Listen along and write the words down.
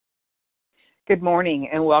Good morning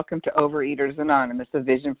and welcome to Overeaters Anonymous, a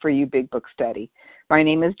Vision for You Big Book study. My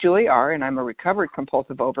name is Julie R. and I'm a recovered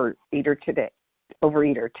compulsive overeater today.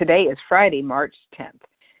 Today is Friday, March 10th.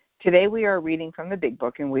 Today we are reading from the Big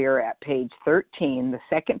Book and we are at page 13, the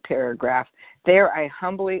second paragraph. There I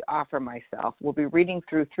humbly offer myself. We'll be reading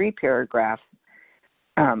through three paragraphs.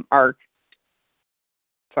 Our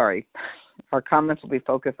comments will be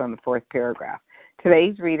focused on the fourth paragraph.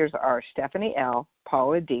 Today's readers are Stephanie L.,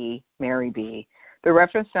 Paula D., Mary B. The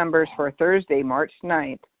reference numbers for Thursday, March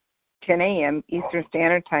 9th, 10 a.m. Eastern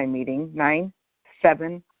Standard Time meeting,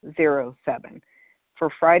 9707.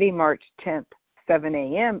 For Friday, March 10th, 7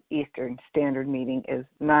 a.m. Eastern Standard meeting is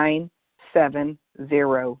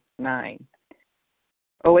 9709.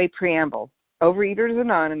 OA Preamble. Overeaters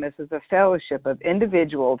Anonymous is a fellowship of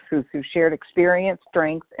individuals who, through shared experience,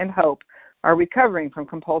 strength, and hope, are recovering from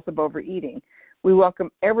compulsive overeating. We welcome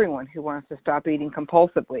everyone who wants to stop eating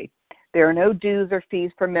compulsively. There are no dues or fees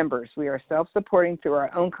for members. We are self-supporting through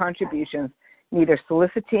our own contributions, neither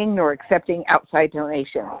soliciting nor accepting outside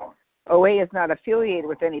donations. OA is not affiliated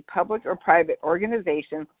with any public or private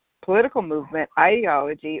organization, political movement,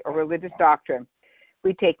 ideology, or religious doctrine.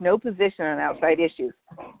 We take no position on outside issues.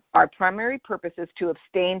 Our primary purpose is to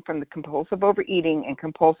abstain from the compulsive overeating and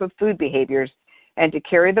compulsive food behaviors and to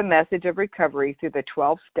carry the message of recovery through the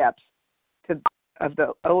 12 steps of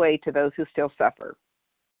the OA to those who still suffer.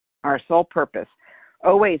 Our sole purpose.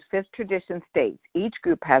 OA's fifth tradition states each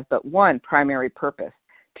group has but one primary purpose,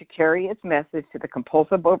 to carry its message to the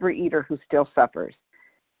compulsive overeater who still suffers.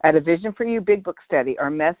 At a Vision for You Big Book study, our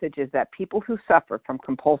message is that people who suffer from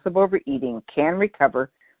compulsive overeating can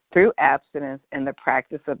recover through abstinence and the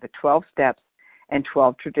practice of the 12 steps and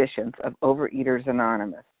 12 traditions of Overeaters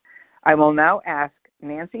Anonymous. I will now ask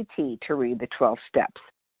Nancy T. to read the 12 steps.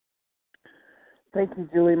 Thank you,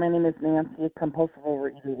 Julie. My name is Nancy, a compulsive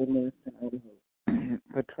overeater with Lewis in Idaho.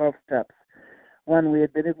 The 12 steps. 1. We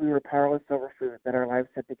admitted we were powerless over food, that our lives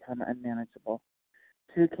had become unmanageable.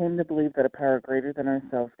 2. Came to believe that a power greater than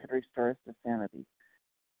ourselves could restore us to sanity.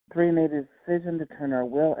 3. Made a decision to turn our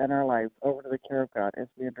will and our lives over to the care of God as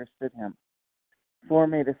we understood Him. 4.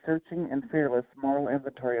 Made a searching and fearless moral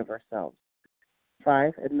inventory of ourselves.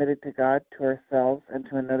 5. Admitted to God, to ourselves, and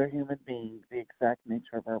to another human being the exact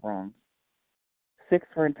nature of our wrongs. 6.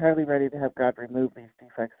 We're entirely ready to have God remove these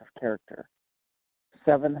defects of character.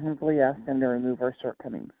 7. Humbly asked Him to remove our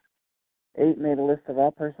shortcomings. 8. Made a list of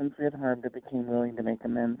all persons we had harmed and became willing to make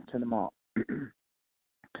amends to them all.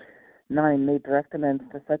 9. Made direct amends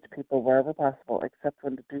to such people wherever possible, except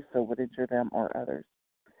when to do so would injure them or others.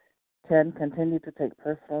 10. Continued to take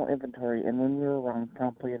personal inventory, and when we were wrong,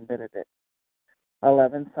 promptly admitted it.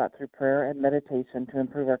 11. Sought through prayer and meditation to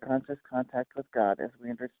improve our conscious contact with God as we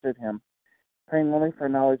understood Him, praying only for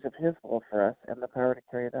knowledge of His will for us and the power to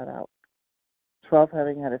carry that out. 12.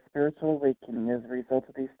 Having had a spiritual awakening as a result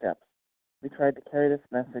of these steps, we tried to carry this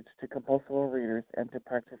message to compulsive overeaters and to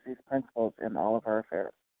practice these principles in all of our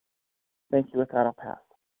affairs. Thank you. With that, I'll pass.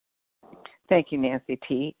 Thank you, Nancy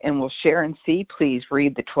T. And will Sharon C. please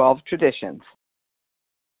read the 12 traditions?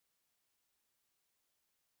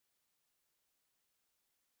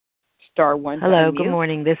 Star 1. Hello, good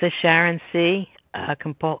morning. This is Sharon C.,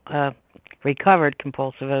 recovered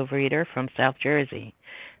compulsive overeater from South Jersey.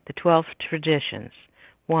 The 12 traditions.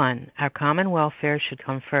 1. Our common welfare should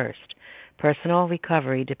come first. Personal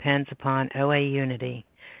recovery depends upon OA unity.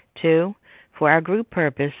 2. For our group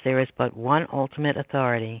purpose, there is but one ultimate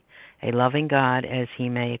authority, a loving God as He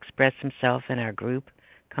may express Himself in our group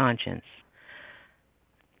conscience.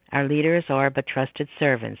 Our leaders are but trusted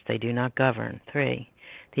servants. They do not govern. 3.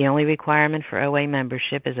 The only requirement for OA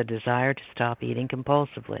membership is a desire to stop eating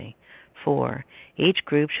compulsively. 4. Each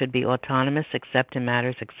group should be autonomous except in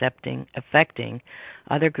matters affecting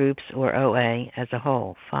other groups or OA as a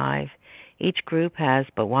whole. 5. Each group has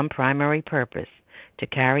but one primary purpose, to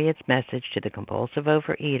carry its message to the compulsive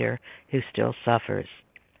overeater who still suffers.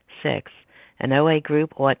 6. An OA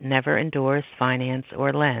group ought never endorse, finance,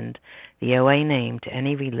 or lend the OA name to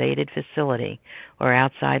any related facility or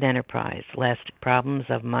outside enterprise, lest problems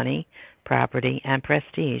of money, property, and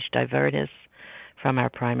prestige divert us from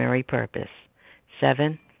our primary purpose.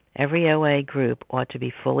 7. Every OA group ought to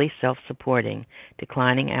be fully self-supporting,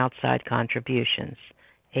 declining outside contributions.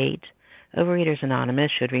 8. Overeaters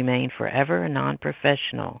Anonymous should remain forever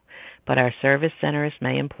non-professional, but our service centers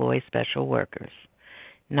may employ special workers.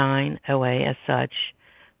 9. OA as such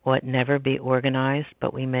ought never be organized,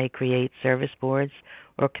 but we may create service boards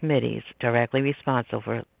or committees directly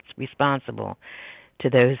responsible to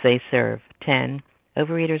those they serve. 10.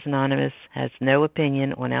 Overeaters Anonymous has no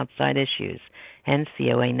opinion on outside issues, hence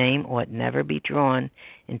the OA name ought never be drawn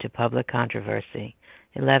into public controversy.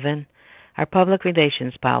 11. Our public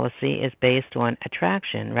relations policy is based on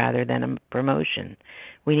attraction rather than promotion.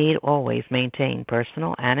 We need always maintain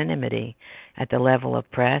personal anonymity at the level of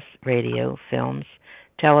press, radio, films,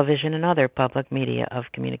 television, and other public media of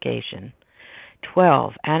communication.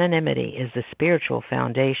 12. Anonymity is the spiritual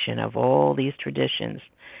foundation of all these traditions,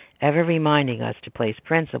 ever reminding us to place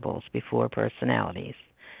principles before personalities.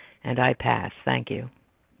 And I pass. Thank you.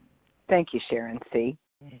 Thank you, Sharon C.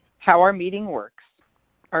 How our meeting works.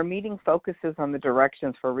 Our meeting focuses on the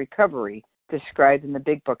directions for recovery described in the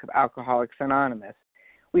Big Book of Alcoholics Anonymous.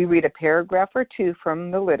 We read a paragraph or two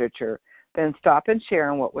from the literature, then stop and share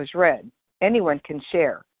on what was read. Anyone can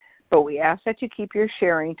share, but we ask that you keep your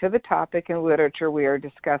sharing to the topic and literature we are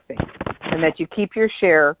discussing, and that you keep your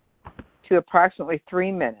share to approximately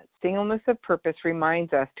 3 minutes. Singleness of purpose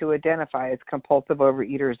reminds us to identify as compulsive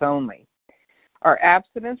overeaters only. Our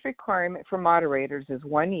abstinence requirement for moderators is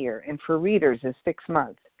 1 year, and for readers is 6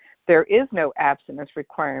 months. There is no abstinence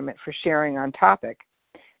requirement for sharing on topic.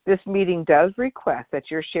 This meeting does request that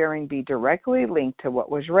your sharing be directly linked to what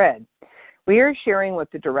was read. We are sharing what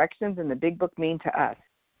the directions in the Big Book mean to us.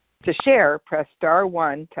 To share, press star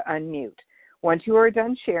 1 to unmute. Once you are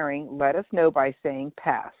done sharing, let us know by saying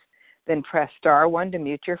pass. Then press star 1 to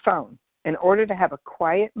mute your phone. In order to have a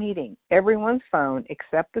quiet meeting, everyone's phone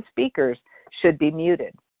except the speaker's should be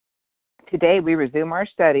muted. Today we resume our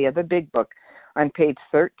study of the Big Book on page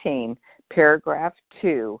 13, paragraph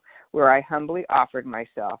 2, where I humbly offered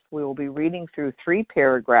myself. We will be reading through 3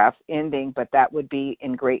 paragraphs ending, but that would be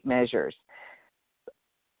in great measures.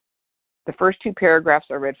 The first 2 paragraphs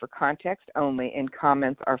are read for context only, and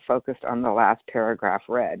comments are focused on the last paragraph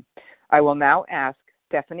read. I will now ask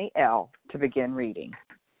Stephanie L. to begin reading.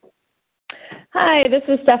 Hi, this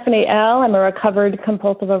is Stephanie L. I'm a recovered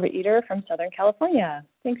compulsive overeater from Southern California.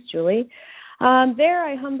 Thanks, Julie. There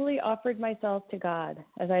I humbly offered myself to God,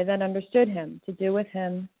 as I then understood him, to do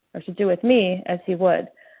with me as he would.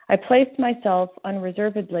 I placed myself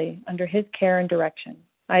unreservedly under his care and direction.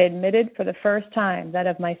 I admitted for the first time that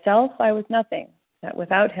of myself I was nothing, that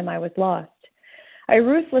without him I was lost. I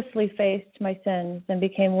ruthlessly faced my sins and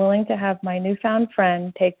became willing to have my newfound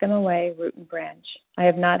friend take them away root and branch. I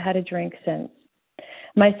have not had a drink since.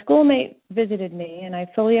 My schoolmate visited me, and I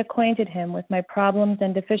fully acquainted him with my problems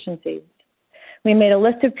and deficiencies. We made a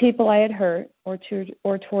list of people I had hurt or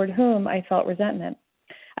toward whom I felt resentment.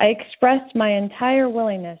 I expressed my entire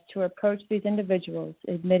willingness to approach these individuals,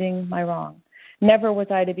 admitting my wrong. Never was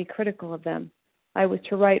I to be critical of them. I was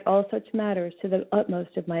to right all such matters to the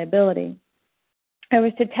utmost of my ability. I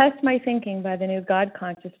was to test my thinking by the new God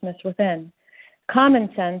consciousness within. Common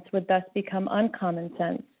sense would thus become uncommon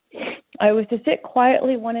sense. I was to sit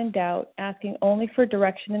quietly when in doubt, asking only for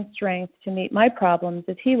direction and strength to meet my problems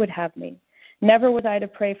as he would have me. Never was I to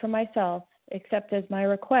pray for myself, except as my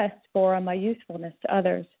request bore on my usefulness to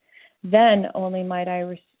others. Then only might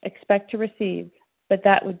I expect to receive, but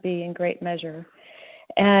that would be in great measure.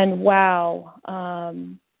 And wow,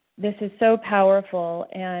 this is so powerful.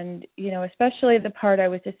 And, especially the part I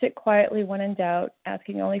was to sit quietly when in doubt,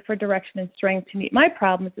 asking only for direction and strength to meet my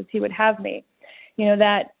problems as he would have me.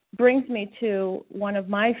 That brings me to one of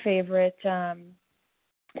my favorite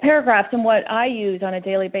paragraphs and what I use on a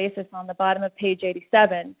daily basis on the bottom of page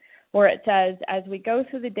 87, where it says, as we go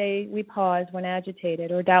through the day, we pause when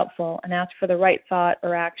agitated or doubtful and ask for the right thought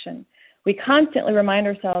or action. We constantly remind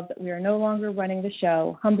ourselves that we are no longer running the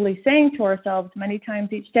show, humbly saying to ourselves many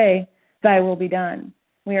times each day, thy will be done.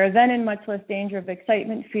 We are then in much less danger of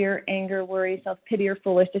excitement, fear, anger, worry, self-pity, or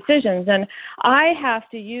foolish decisions. And I have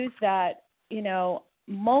to use that,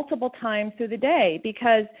 multiple times through the day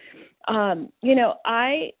because,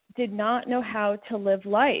 I did not know how to live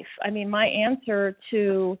life. I mean, my answer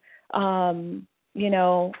to,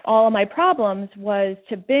 all of my problems was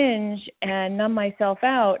to binge and numb myself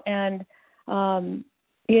out. And,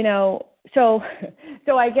 so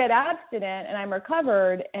I get abstinent and I'm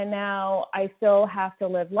recovered, and now I still have to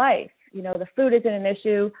live life. The food isn't an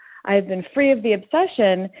issue. I've been free of the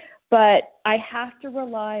obsession, but I have to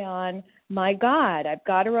rely on my God. I've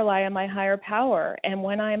got to rely on my higher power. And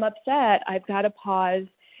when I'm upset, I've got to pause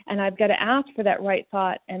and I've got to ask for that right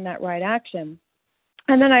thought and that right action.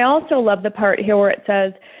 And then I also love the part here where it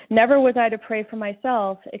says, never was I to pray for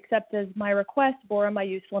myself except as my request bore on my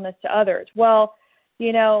usefulness to others. Well,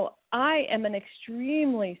 I am an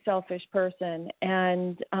extremely selfish person,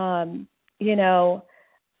 and,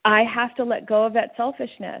 I have to let go of that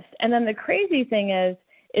selfishness. And then the crazy thing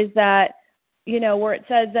is that, where it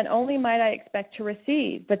says, then only might I expect to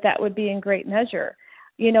receive, but that would be in great measure.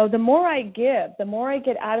 the more I give, the more I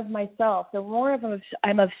get out of myself, the more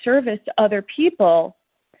I'm of service to other people.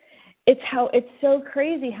 It's so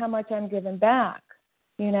crazy how much I'm giving back.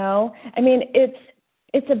 I mean,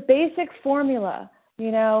 it's a basic formula.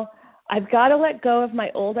 I've got to let go of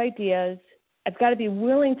my old ideas. I've got to be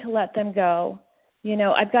willing to let them go.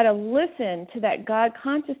 I've got to listen to that God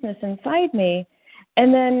consciousness inside me.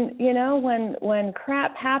 And then, when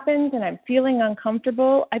crap happens and I'm feeling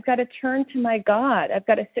uncomfortable, I've got to turn to my God. I've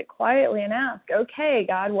got to sit quietly and ask, okay,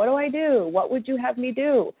 God, what do I do? What would you have me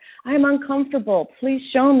do? I'm uncomfortable. Please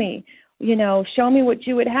show me, show me what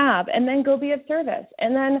you would have, and then go be of service.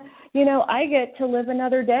 And then, I get to live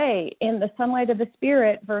another day in the sunlight of the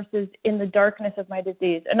Spirit versus in the darkness of my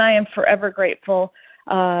disease. And I am forever grateful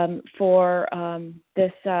for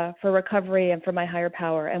recovery and for my higher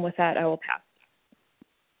power. And with that, I will pass.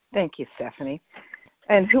 Thank you, Stephanie.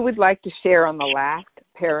 And who would like to share on the last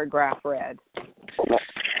paragraph read?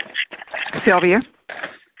 Sylvia.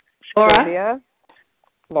 Laura. Sylvia.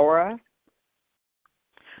 Laura.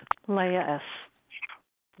 Leah S.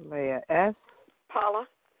 Leah S. Paula.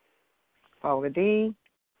 Paula D.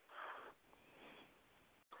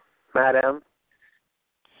 Matt M.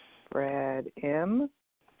 Brad M.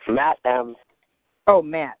 Matt M. Oh,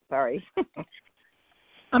 Matt, sorry.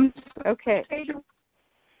 Okay.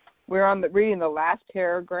 We're reading the last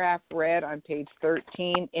paragraph read on page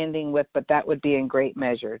 13, ending with, but that would be in great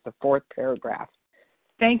measure, the fourth paragraph.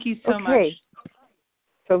 Thank you so much.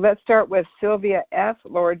 So let's start with Sylvia F.,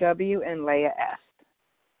 Laura W., and Leah S.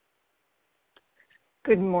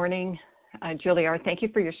 Good morning, Julie R. Thank you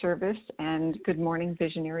for your service, and good morning,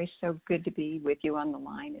 visionaries. So good to be with you on the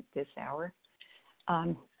line at this hour.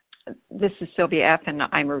 This is Sylvia F., and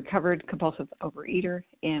I'm a recovered compulsive overeater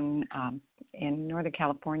in Northern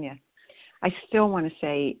California. I still want to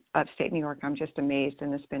say upstate New York, I'm just amazed,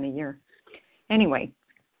 and it's been a year. Anyway,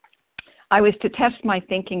 I was to test my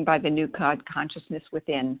thinking by the new God consciousness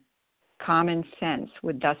within. Common sense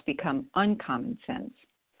would thus become uncommon sense.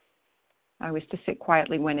 I was to sit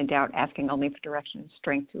quietly when in doubt, asking only for direction and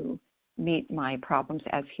strength to meet my problems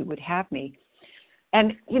as He would have me.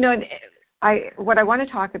 And, what I want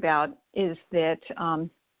to talk about is that,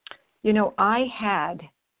 I had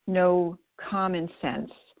no common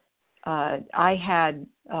sense. I had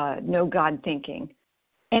no God thinking.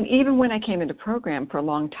 And even when I came into program for a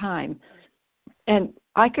long time, and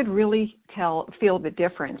I could really feel the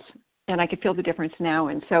difference, and I could feel the difference now.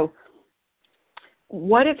 And so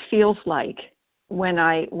what it feels like when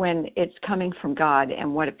it's coming from God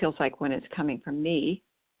and what it feels like when it's coming from me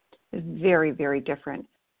is very, very different.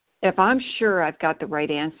 If I'm sure I've got the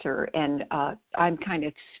right answer and I'm kind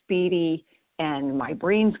of speedy and my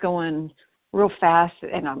brain's going real fast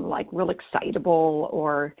and I'm like real excitable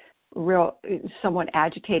or real somewhat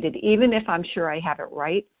agitated, even if I'm sure I have it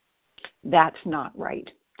right, that's not right.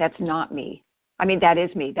 That's not me. I mean, that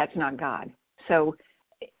is me. That's not God. So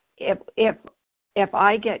if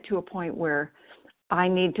I get to a point where I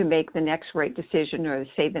need to make the next right decision or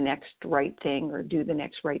say the next right thing or do the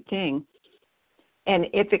next right thing, and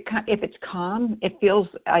if it's calm, it feels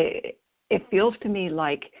to me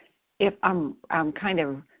like if I'm kind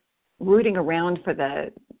of rooting around for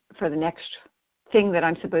the next thing that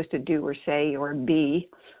I'm supposed to do or say or be,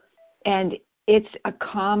 and it's a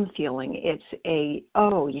calm feeling. It's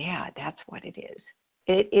oh yeah, that's what it is.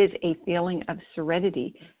 It is a feeling of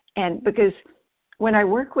serenity. And because when I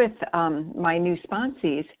work with my new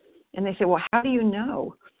sponsees, and they say, well, how do you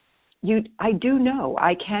know? I do know.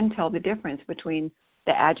 I can tell the difference between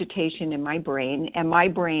the agitation in my brain and my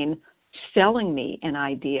brain selling me an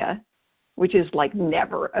idea, which is like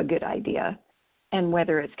never a good idea, and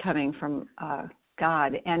whether it's coming from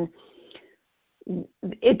God. And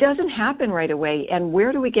it doesn't happen right away. And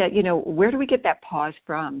where do we get that pause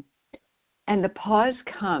from? And the pause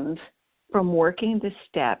comes from working the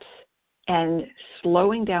steps and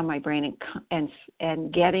slowing down my brain and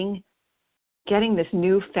getting this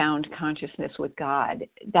newfound consciousness with God.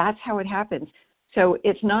 That's how it happens. So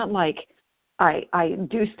it's not like I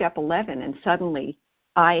do step 11 and suddenly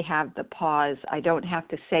I have the pause. I don't have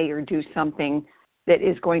to say or do something that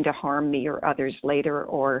is going to harm me or others later,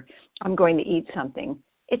 or I'm going to eat something.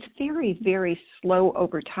 It's very, very slow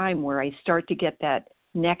over time where I start to get that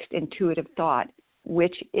next intuitive thought,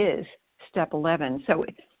 which is step 11. So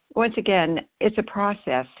once again, it's a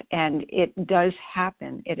process, and it does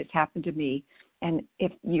happen. It has happened to me. And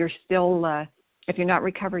if you're still, if you're not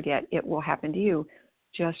recovered yet, it will happen to you.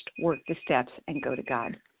 Just work the steps and go to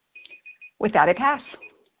God. With that, I pass.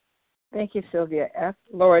 Thank you, Sylvia F.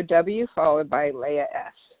 Laura W., followed by Leah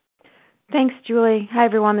S. Thanks, Julie. Hi,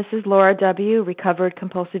 everyone. This is Laura W., recovered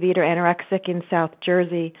compulsive eater anorexic in South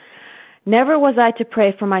Jersey. Never was I to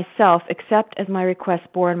pray for myself except as my request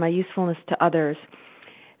bore my usefulness to others.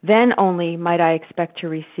 Then only might I expect to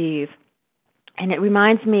receive. And it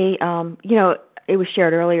reminds me, it was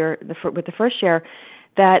shared earlier with the first share,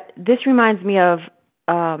 that this reminds me of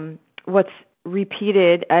what's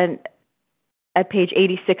repeated at page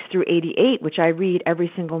 86 through 88, which I read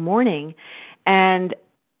every single morning. And,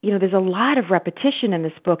 there's a lot of repetition in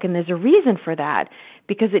this book, and there's a reason for that,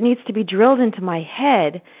 because it needs to be drilled into my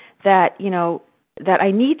head that, that I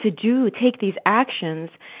need to take these actions.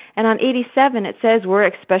 And on 87, it says we're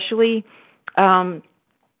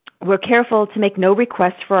careful to make no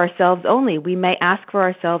requests for ourselves only. We may ask for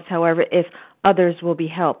ourselves, however, if others will be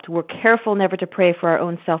helped. We're careful never to pray for our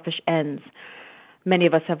own selfish ends. Many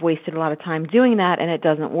of us have wasted a lot of time doing that, and it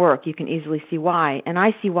doesn't work. You can easily see why. And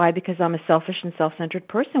I see why because I'm a selfish and self-centered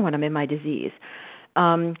person when I'm in my disease.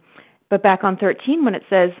 But back on 13, when it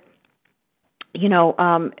says,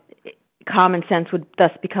 common sense would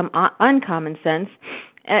thus become uncommon sense,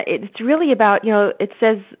 it's really about, it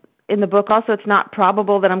says in the book also, it's not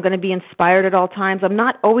probable that I'm going to be inspired at all times. I'm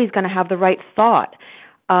not always going to have the right thought.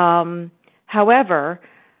 However,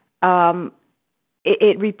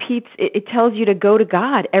 it repeats, it tells you to go to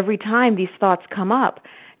God every time these thoughts come up.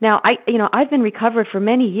 Now, I've been recovered for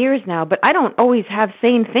many years now, but I don't always have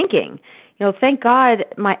sane thinking. Thank God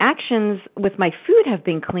my actions with my food have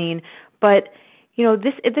been clean, but,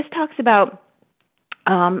 this talks about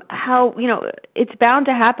how, it's bound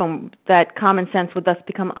to happen that common sense would thus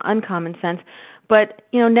become uncommon sense, but,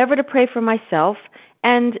 never to pray for myself,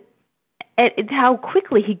 and how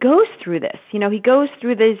quickly he goes through this. He goes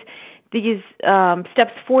through these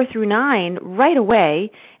steps 4 through 9 right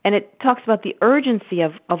away, and it talks about the urgency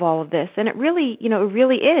of all of this. And it really, it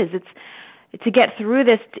really is. It's to get through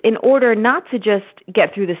this in order not to just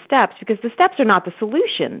get through the steps, because the steps are not the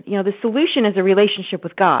solution. The solution is a relationship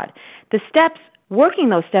with God. The steps, working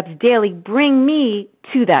those steps daily, bring me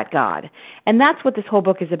to that God. And that's what this whole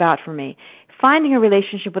book is about for me. Finding a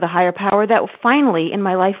relationship with a higher power that finally in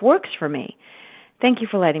my life works for me. Thank you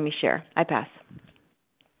for letting me share. I pass.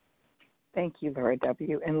 Thank you, Laura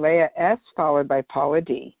W. And Leah S., followed by Paula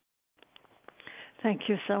D. Thank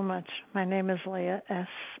you so much. My name is Leah S.,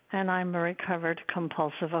 and I'm a recovered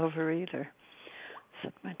compulsive overeater.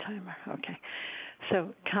 Set my timer. Okay.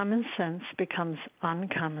 So common sense becomes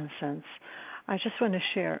uncommon sense. I just want to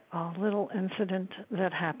share a little incident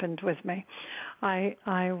that happened with me. I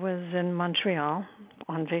was in Montreal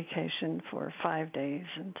on vacation for 5 days,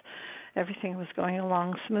 and everything was going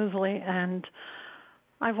along smoothly, and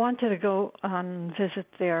I wanted to go visit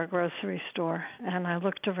their grocery store, and I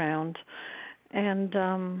looked around, and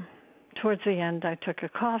towards the end I took a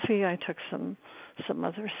coffee, I took some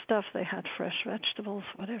other stuff. They had fresh vegetables,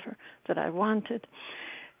 whatever, that I wanted.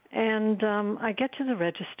 And I get to the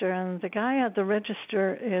register, and the guy at the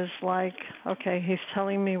register is like, okay, he's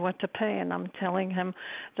telling me what to pay, and I'm telling him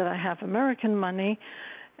that I have American money,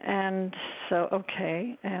 and so,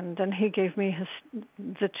 okay. And then he gave me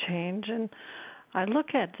the change, and I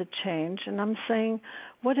look at the change, and I'm saying,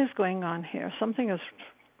 what is going on here?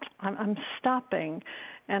 I'm stopping,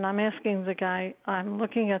 and I'm asking the guy, I'm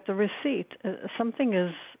looking at the receipt. Something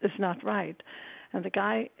is not right. And the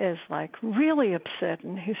guy is like really upset,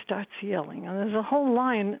 and he starts yelling. And there's a whole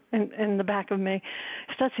line in the back of me.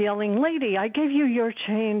 He starts yelling, "Lady, I gave you your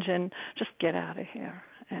change, and just get out of here."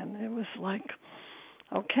 And it was like,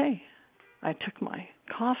 okay. I took my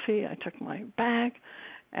coffee, I took my bag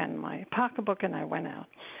and my pocketbook, and I went out.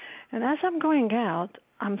 And as I'm going out,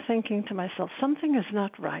 I'm thinking to myself, something is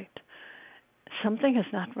not right. Something is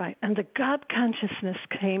not right. And the God consciousness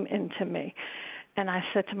came into me. And I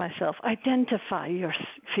said to myself, identify your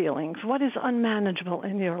feelings. What is unmanageable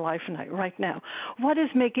in your life right now? What is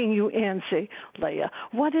making you antsy, Leah?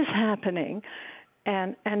 What is happening?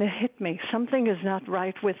 And it hit me. Something is not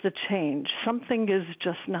right with the change. Something is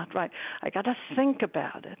just not right. I got to think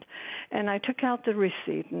about it. And I took out the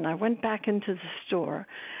receipt, and I went back into the store,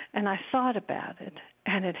 and I thought about it,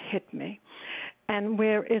 and it hit me. And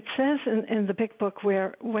where it says in the big book,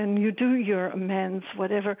 where when you do your amends,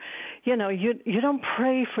 whatever, you don't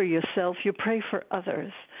pray for yourself, you pray for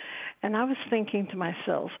others. And I was thinking to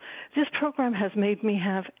myself, this program has made me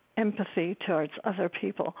have empathy towards other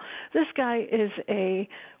people. This guy is a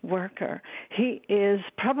worker. He is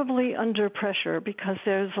probably under pressure because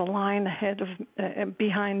there's a line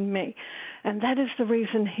behind me. And that is the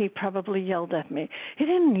reason he probably yelled at me. He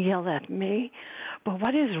didn't yell at me. But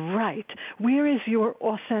what is right? Where is your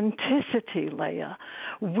authenticity, Leah?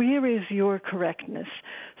 Where is your correctness?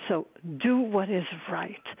 So do what is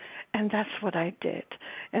right. And that's what I did.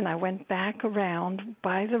 And I went back around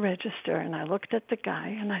by the register and I looked at the guy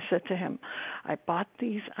and I said to him, I bought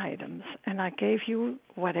these items and I gave you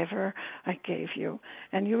whatever I gave you.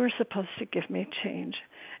 And you were supposed to give me change.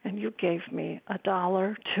 And you gave me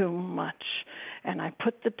 $1 too much. And I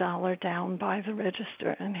put the $1 down by the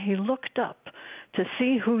register and he looked up to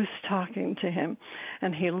see who's talking to him.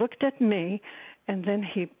 And he looked at me and then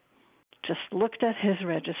he just looked at his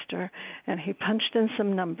register and he punched in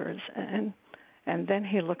some numbers and then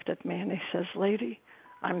he looked at me and he says, "Lady,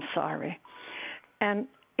 I'm sorry." And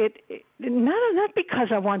it not because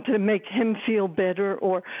I wanted to make him feel better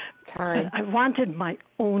or I wanted my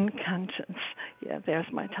own conscience. Yeah, there's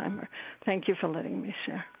my timer. Thank you for letting me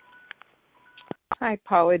share. Hi,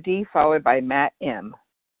 Paula D, followed by Matt M.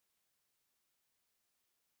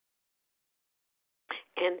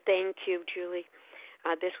 And thank you, Julie.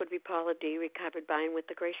 This would be Paula D, recovered by and with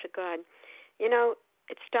the grace of God. You know,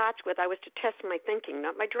 it starts with I was to test my thinking,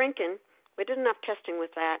 not my drinking. We did enough testing with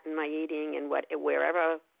that and my eating and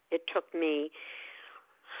wherever it took me.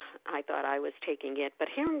 I thought I was taking it. But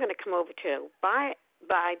here I'm going to come over to by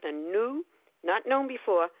the new, not known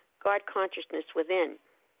before, God consciousness within.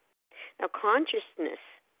 Now, consciousness,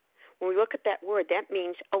 when we look at that word, that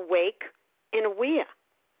means awake and aware.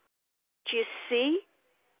 Do you see?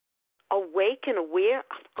 Awake and aware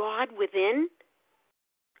of God within.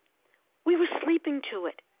 We were sleeping to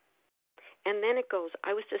it. And then it goes,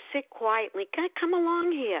 I was to sit quietly. Can I come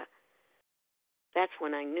along here? That's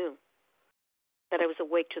when I knew that I was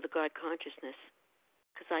awake to the God consciousness,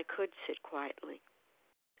 because I could sit quietly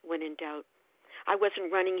when in doubt. I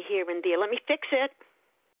wasn't running here and there. Let me fix it.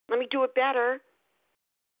 Let me do it better.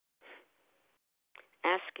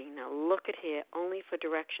 Asking, now look at here, only for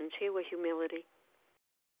directions. Here with humility.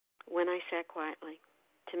 When I sat quietly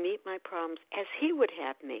to meet my problems as he would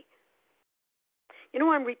have me. You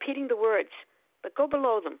know, I'm repeating the words, but go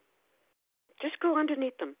below them. Just go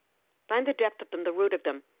underneath them. Find the depth of them, the root of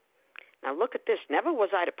them. Now look at this. Never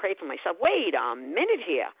was I to pray for myself. Wait a minute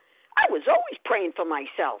here. I was always praying for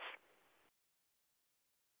myself.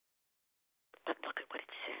 But look at what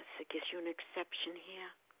it says. It gives you an exception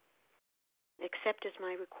here. Accept as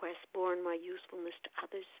my request, born my usefulness to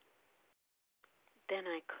others. Then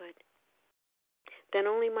I could. Then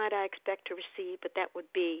only might I expect to receive, but that would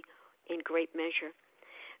be in great measure.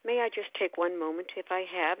 May I just take one moment, if I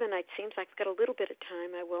have, and it seems like I've got a little bit of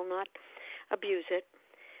time. I will not abuse it.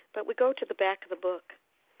 But we go to the back of the book.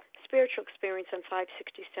 Spiritual experience on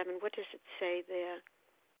 567. What does it say there?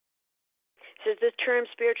 It says the term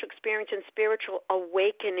spiritual experience and spiritual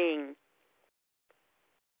awakening.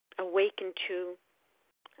 Awaken to.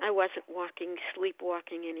 I wasn't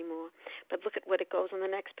sleepwalking anymore. But look at what it goes on the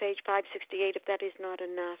next page, 568, if that is not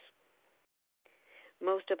enough.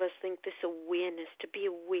 Most of us think this awareness, to be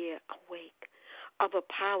aware, awake, of a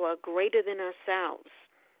power greater than ourselves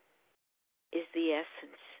is the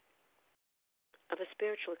essence of a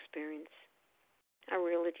spiritual experience. Our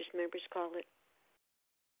religious members call it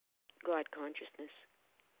God consciousness.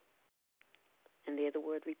 And they're the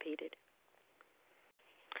word repeated.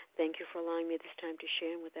 Thank you for allowing me this time to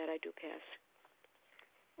share, and with that I do pass.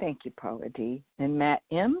 Thank you, Paula D. And Matt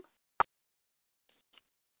M.?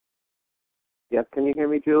 Yes, can you hear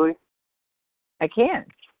me, Julie? I can.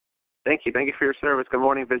 Thank you. Thank you for your service. Good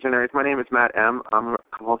morning, visionaries. My name is Matt M. I'm a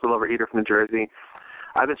compulsive overeater from New Jersey.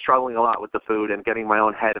 I've been struggling a lot with the food and getting my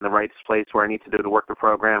own head in the right place where I need to do to work the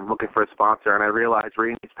program, looking for a sponsor, and I realized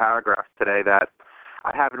reading these paragraphs today that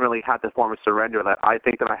I haven't really had the form of surrender, that I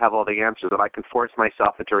think that I have all the answers, that I can force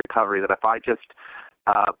myself into recovery, that if I just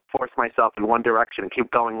force myself in one direction and keep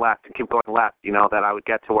going left, that I would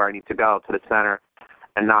get to where I need to go, to the center,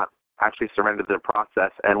 and not actually surrender to the process.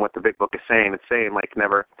 And what the big book is saying, it's saying, like,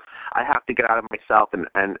 never, I have to get out of myself and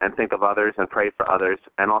think of others and pray for others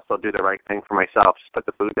and also do the right thing for myself, just put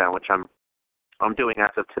the food down, which I'm doing as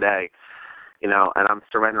of today. And I'm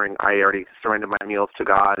surrendering. I already surrendered my meals to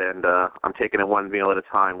God, and I'm taking it one meal at a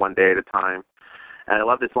time, one day at a time. And I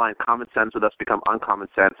love this line, common sense with us become uncommon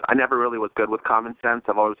sense. I never really was good with common sense.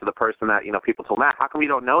 I've always been the person that, people told, Matt, how come you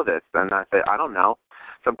don't know this? And I say, I don't know.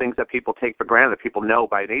 Some things that people take for granted, that people know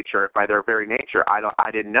by nature, by their very nature,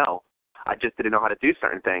 I didn't know. I just didn't know how to do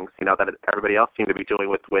certain things, that everybody else seemed to be doing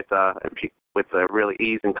with really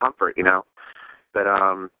ease and comfort, But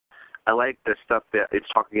I like the stuff that it's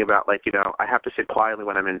talking about. Like, I have to sit quietly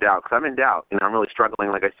when I'm in doubt, because I'm in doubt. I'm really struggling.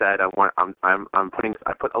 Like I said, I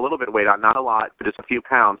put a little bit of weight on, not a lot, but just a few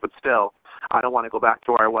pounds. But still, I don't want to go back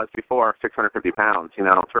to where I was before, 650 pounds.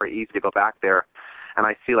 It's very easy to go back there, and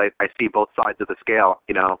I see both sides of the scale.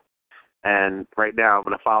 And right now,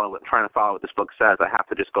 I'm trying to follow what this book says. I have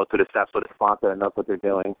to just go through the steps with a sponsor that knows what they're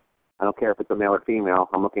doing. I don't care if it's a male or female.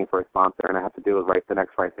 I'm looking for a sponsor, and I have to do the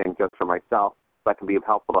next right thing just for myself, so I can be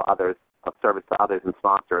helpful to others, of service to others, and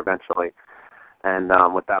sponsor eventually. And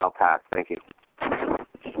with that, I'll pass. Thank you.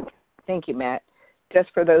 Thank you, Matt. Just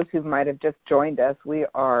for those who might have just joined us, we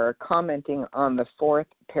are commenting on the fourth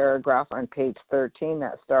paragraph on page 13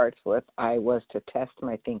 that starts with, I was to test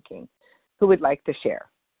my thinking. Who would like to share?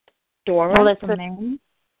 Dora. Melissa.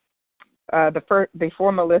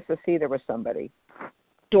 Before Melissa C., there was somebody.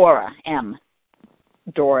 Dora M.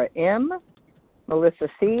 Dora M., Melissa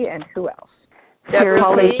C., and who else? Deborah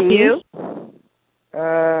KB.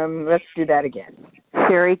 Let's do that again.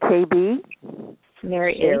 Sherry KB.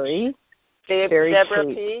 Mary Sherry. Deborah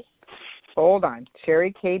K. P. Hold on.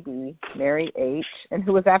 Sherry KB, Mary H. And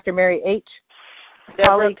who was after Mary H?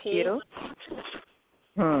 Deborah P.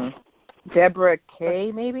 Deborah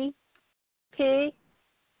K, maybe? P,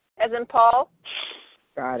 as in Paul.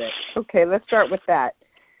 Got it. Okay, let's start with that.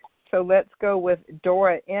 So let's go with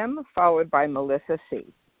Dora M, followed by Melissa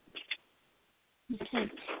C.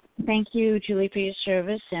 Okay. Thank you, Julie, for your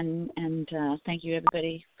service, and thank you,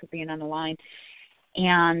 everybody, for being on the line.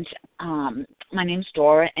 And my name's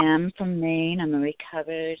Dora M. from Maine. I'm a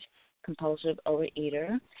recovered compulsive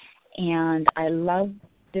overeater, and I love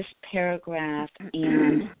this paragraph,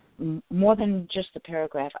 and more than just the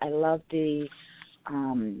paragraph, I love the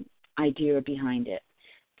idea behind it,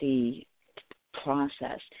 the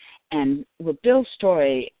process. And with Bill's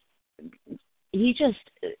story, he just,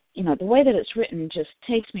 the way that it's written just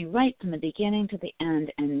takes me right from the beginning to the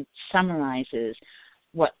end and summarizes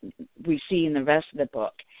what we see in the rest of the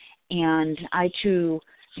book. And I, too,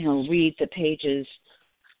 read the pages,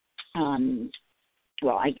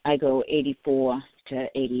 I go 84 to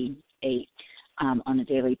 88 on a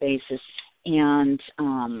daily basis. And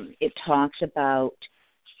it talks about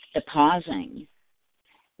the pausing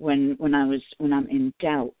when I'm in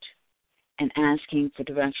doubt and asking for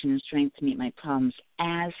direction and strength to meet my problems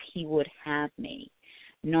as he would have me,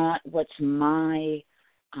 not what my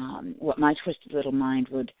twisted little mind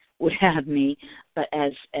would have me, but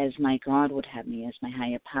as my God would have me, as my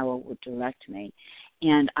higher power would direct me.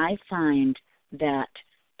 And I find that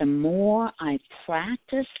the more I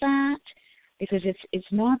practice that, because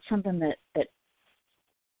it's not something that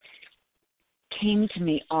came to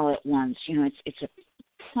me all at once. It's a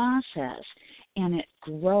process, and it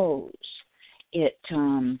grows.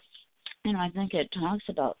 I think it talks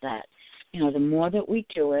about that. The more that we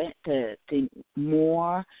do it, the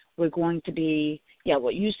more we're going to be,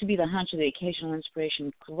 what used to be the hunch or the occasional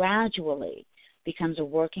inspiration gradually becomes a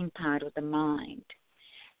working part of the mind.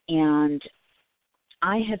 And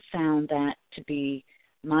I have found that to be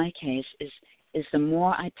my case is the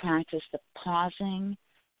more I practice the pausing,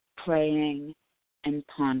 praying, and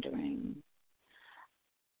pondering,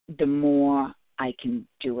 the more I can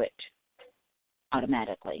do it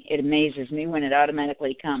automatically. It amazes me when it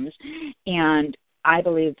automatically comes. And I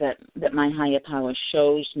believe that my higher power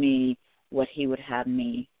shows me what he would have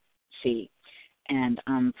me see. And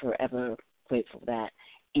I'm forever grateful for that.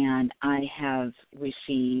 And I have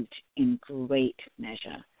received in great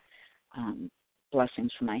measure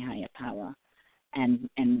blessings from my higher power. And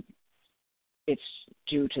it's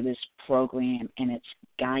due to this program and its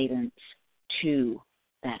guidance to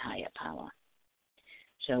that higher power.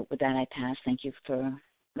 So with that, I pass. Thank you for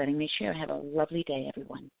letting me share. Have a lovely day,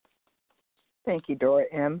 everyone. Thank you, Dora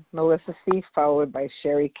M. Melissa C., followed by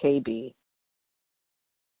Sherry KB.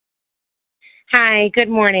 Hi, good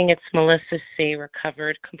morning. It's Melissa C.,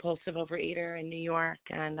 recovered compulsive overeater in New York.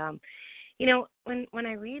 And, when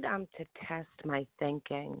I read to test my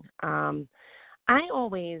thinking, I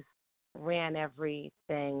always ran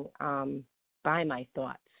everything by my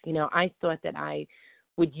thoughts. I thought that I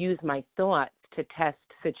would use my thoughts to test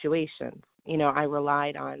situations. I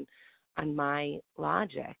relied on my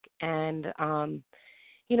logic. And,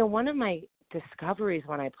 one of my discoveries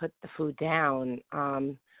when I put the food down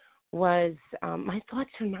was my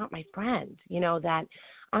thoughts are not my friend, that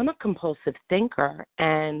I'm a compulsive thinker.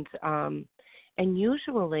 And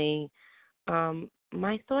usually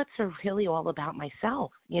my thoughts are really all about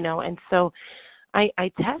myself, and so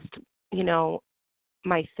I test,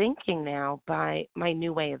 my thinking now by my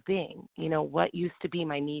new way of being. What used to be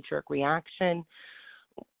my knee-jerk reaction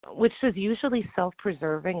which was usually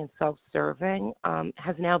self-preserving and self-serving,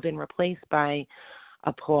 has now been replaced by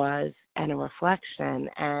a pause and a reflection,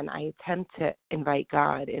 and I attempt to invite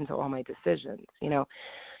God into all my decisions,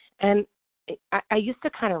 And I used to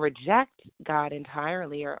kind of reject God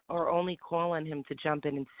entirely or only call on him to jump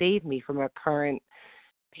in and save me from a current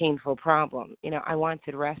painful problem. I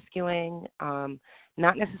wanted rescuing,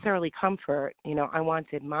 not necessarily comfort. I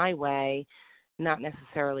wanted my way, not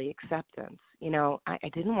necessarily acceptance. I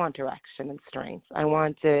didn't want direction and strength. I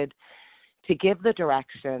wanted to give the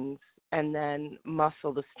directions and then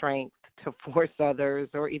muscle the strength to force others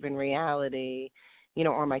or even reality,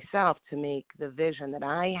 or myself to make the vision that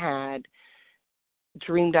I had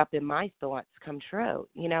dreamed up in my thoughts come true,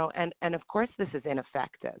 and of course this is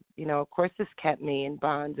ineffective. Of course this kept me in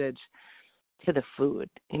bondage to the food.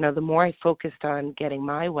 The more I focused on getting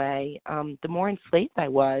my way, the more enslaved I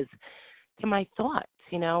was to my thoughts,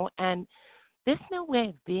 and this new way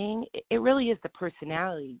of being, it really is the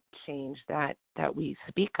personality change that we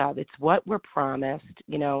speak of. It's what we're promised,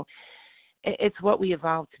 it's what we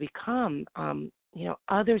evolve to become,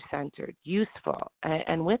 other-centered, useful.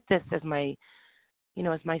 And with this as my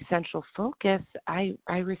central focus, I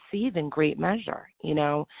receive in great measure,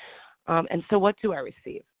 and so what do I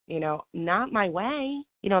receive? Not my way,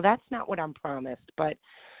 that's not what I'm promised, but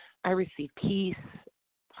I receive peace,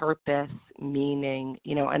 purpose, meaning,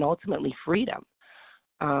 and ultimately freedom.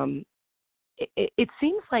 It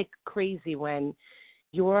seems like crazy when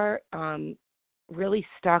you're really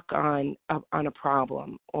stuck on a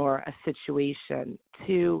problem or a situation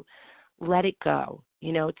to let it go,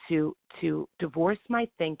 to divorce my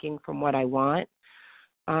thinking from what I want,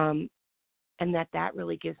 and that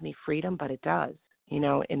really gives me freedom, but it does,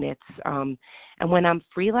 and it's and when I'm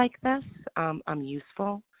free like this, I'm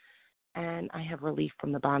useful. And I have relief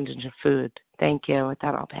from the bondage of food. Thank you. With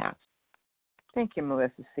that, I'll pass. Thank you,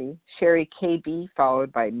 Melissa C. Sherry KB,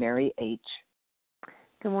 followed by Mary H.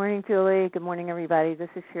 Good morning, Julie. Good morning, everybody. This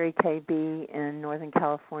is Sherry KB in Northern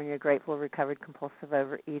California, grateful, recovered, compulsive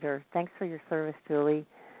overeater. Thanks for your service, Julie.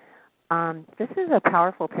 This is a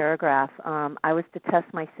powerful paragraph. I was to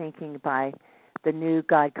test my thinking by the new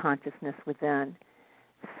God consciousness within.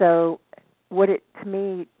 So what to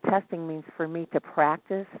me, testing means for me to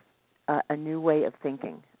practice a new way of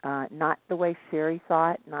thinking, not the way Sherry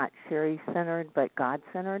thought, not Sherry-centered, but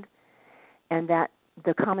God-centered, and that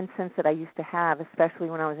the common sense that I used to have, especially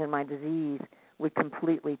when I was in my disease, would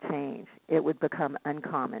completely change. It would become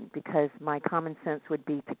uncommon because my common sense would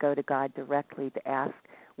be to go to God directly to ask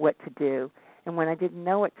what to do. And when I didn't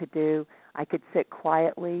know what to do, I could sit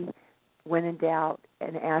quietly, when in doubt,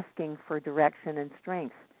 and asking for direction and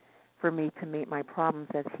strength for me to meet my problems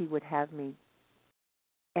as he would have me.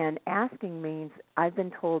 And asking means, I've been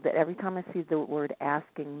told that every time I see the word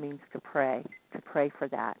asking means to pray for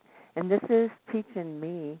that. And this is teaching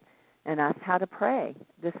me and us how to pray.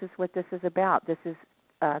 This is what this is about. This is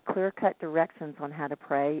clear-cut directions on how to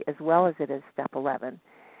pray, as well as it is step 11.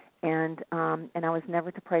 And I was never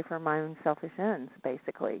to pray for my own selfish ends,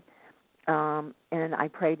 basically. And I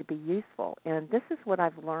pray to be useful. And this is what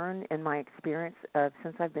I've learned in my experience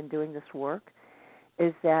since I've been doing this work,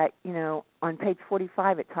 is that, on page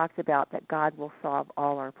 45 it talks about that God will solve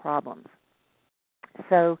all our problems.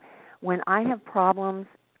 So when I have problems,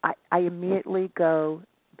 I immediately go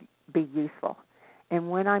be useful. And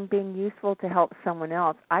when I'm being useful to help someone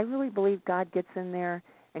else, I really believe God gets in there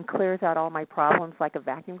and clears out all my problems like a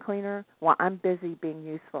vacuum cleaner while I'm busy being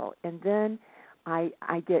useful. And then I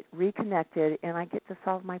get reconnected and I get to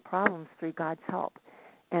solve my problems through God's help.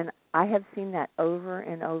 And I have seen that over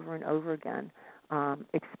and over and over again.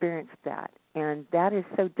 Experienced that, and that is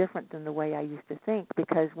so different than the way I used to think,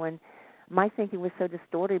 because when my thinking was so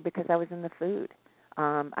distorted because I was in the food.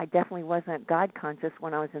 I definitely wasn't God conscious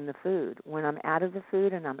when I was in the food. When I'm out of the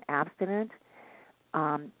food and I'm abstinent,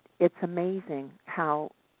 it's amazing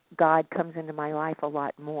how God comes into my life a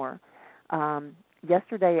lot more.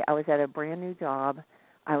 Yesterday I was at a brand new job.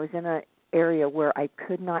 I was in an area where I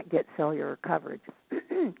could not get cellular coverage,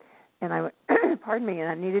 and I pardon me, and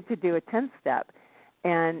I needed to do a 10-step.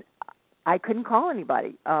 And I couldn't call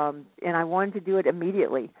anybody, and I wanted to do it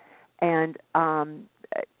immediately. And I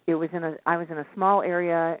was in a small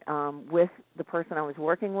area with the person I was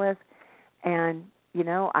working with, and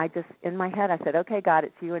I just in my head I said, "Okay, God,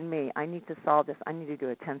 it's you and me. I need to solve this. I need to do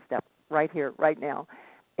a 10-step right here, right now."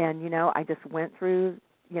 And I just went through,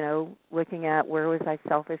 looking at where was I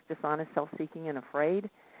selfish, dishonest, self-seeking, and afraid.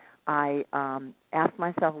 I asked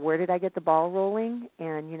myself, where did I get the ball rolling?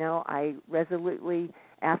 And, I resolutely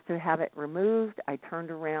asked to have it removed. I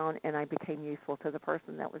turned around, and I became useful to the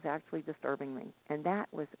person that was actually disturbing me. And that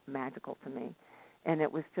was magical to me. And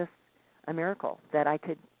it was just a miracle that I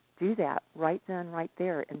could do that right then, right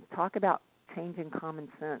there, and talk about changing common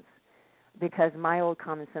sense. Because my old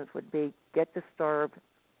common sense would be get disturbed,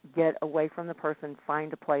 get away from the person,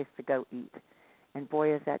 find a place to go eat. And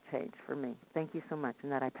boy, has that changed for me. Thank you so much,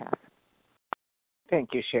 and that I pass.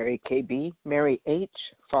 Thank you, Sherry KB. Mary H.,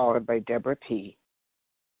 followed by Deborah P.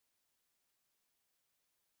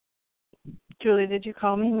 Julie, did you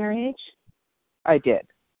call me Mary H.? I did.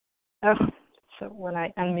 Oh, so when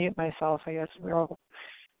I unmute myself, I guess we're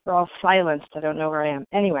all silenced. I don't know where I am.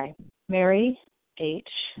 Anyway, Mary H.,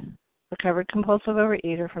 recovered compulsive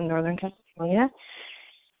overeater from Northern California.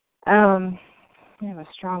 We have a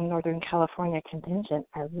strong Northern California contingent.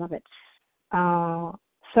 I love it.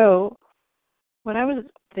 So what I was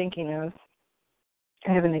thinking of,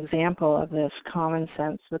 I have an example of this common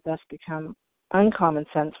sense that thus become uncommon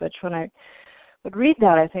sense, which when I would read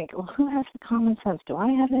that, I think, well, who has the common sense? Do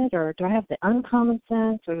I have it, or do I have the uncommon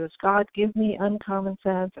sense, or does God give me uncommon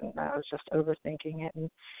sense? And I was just overthinking it. And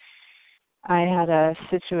I had a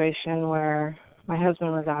situation where my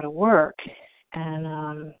husband was out of work,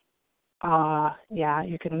 and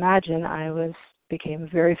you can imagine I became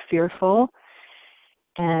very fearful,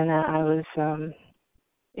 and I was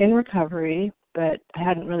in recovery, but I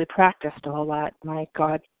hadn't really practiced a whole lot my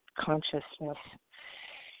God consciousness.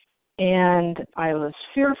 And I was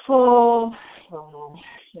fearful for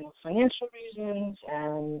financial reasons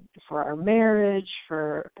and for our marriage,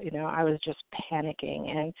 I was just panicking.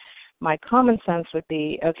 And my common sense would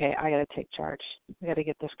be, okay, I got to take charge. I got to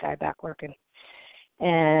get this guy back working.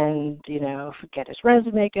 And, get his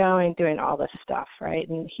resume going, doing all this stuff, right?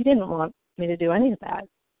 And he didn't want me to do any of that.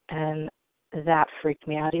 And that freaked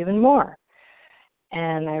me out even more.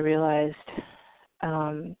 And I realized,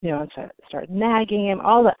 and so I started nagging him.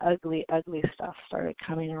 All the ugly, ugly stuff started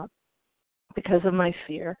coming out because of my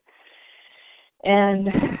fear. And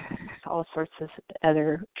all sorts of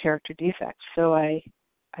other character defects. So I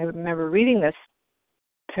remember reading this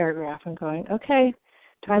paragraph and going, okay,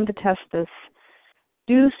 time to test this.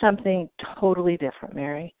 Do something totally different,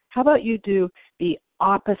 Mary. How about you do the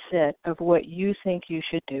opposite of what you think you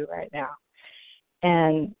should do right now?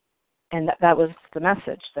 And that was the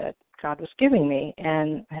message that God was giving me.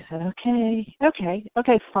 And I said,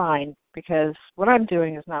 okay, fine, because what I'm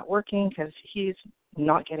doing is not working because he's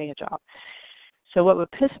not getting a job. So what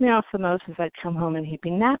would piss me off the most is I'd come home and he'd be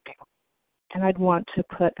napping. And I'd want to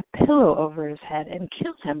put a pillow over his head and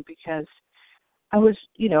kill him because I was,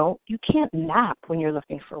 you can't nap when you're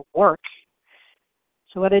looking for work.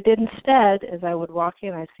 So what I did instead is I would walk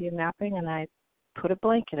in, I see him napping, and I'd put a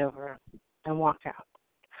blanket over him and walk out.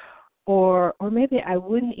 Or maybe I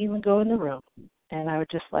wouldn't even go in the room, and I would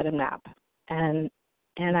just let him nap. And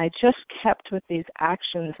I just kept with these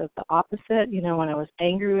actions of the opposite. When I was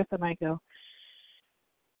angry with him, I go,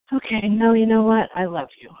 okay, no, you know what? I love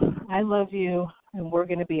you, and we're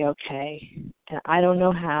going to be okay. And I don't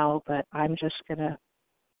know how, but I'm just going to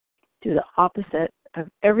do the opposite of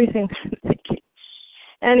everything I'm thinking.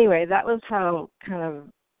 Anyway, that was how kind of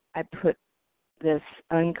I put this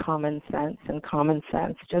uncommon sense and common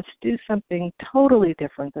sense. Just do something totally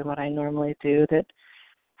different than what I normally do that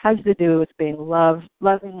has to do with being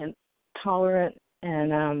loving and tolerant.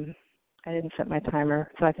 And I didn't set my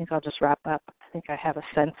timer, so I think I'll just wrap up. I think I have a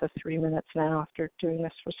sense of 3 minutes now after doing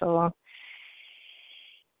this for so long.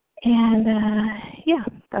 And,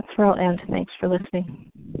 that's where I'll end. Thanks for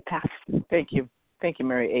listening. Pass. Thank you. Thank you,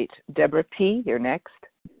 Mary H. Deborah P., you're next.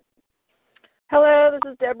 Hello,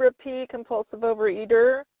 this is Deborah P., compulsive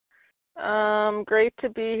overeater. Great to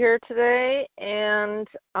be here today, and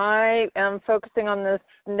I am focusing on this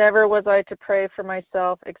never was I to pray for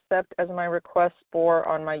myself except as my request bore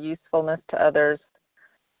on my usefulness to others.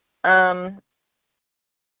 I'm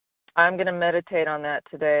going to meditate on that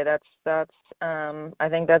today. That's I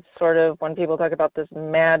think that's sort of when people talk about this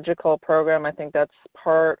magical program, I think that's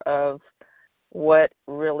part of what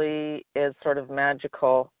really is sort of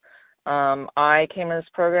magical. I came in this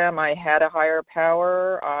program, I had a higher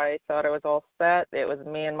power. I thought I was all set. It was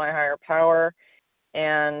me and my higher power.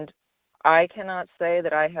 And I cannot say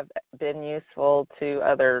that I have been useful to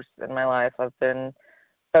others in my life. I've been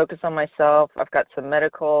focused on myself. I've got some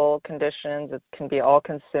medical conditions. It can be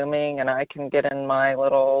all-consuming, and I can get in my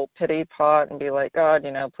little pity pot and be like, God,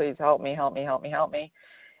 please help me.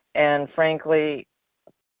 And frankly,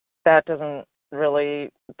 that's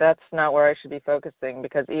not where I should be focusing,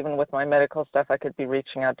 because even with my medical stuff, I could be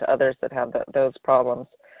reaching out to others that have those problems.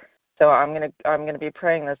 So I'm gonna be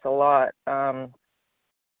praying this a lot. I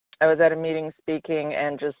was at a meeting speaking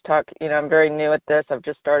and just I'm very new at this. I've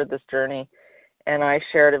just started this journey. and I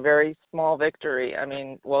shared a very small victory. I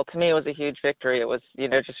mean, well, to me it was a huge victory. It was,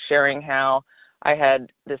 just sharing how I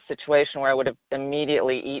had this situation where I would have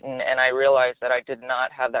immediately eaten, and I realized that I did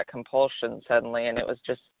not have that compulsion suddenly, and it was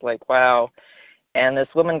just like, wow. And this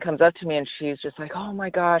woman comes up to me, and she's just like, oh, my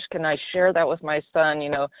gosh, can I share that with my son?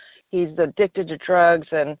 He's addicted to drugs,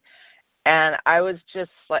 and I was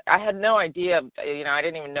just like, I had no idea, I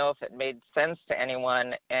didn't even know if it made sense to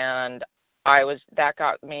anyone, and that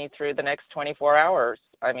got me through the next 24 hours.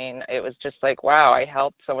 I mean, it was just like, wow, I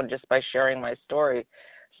helped someone just by sharing my story.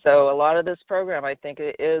 So a lot of this program, I think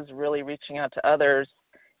it is really reaching out to others,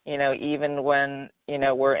 even when,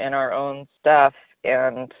 we're in our own stuff.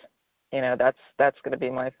 And, that's going to be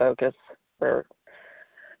my focus for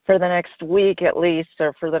the next week at least,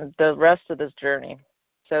 or for the rest of this journey.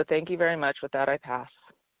 So thank you very much. With that, I pass.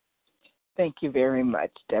 Thank you very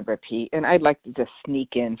much, Deborah P. And I'd like to just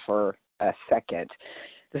sneak in for a second.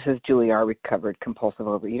 This is Julie R., recovered compulsive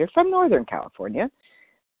overeater from Northern California.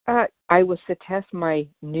 I was to test my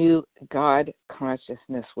new God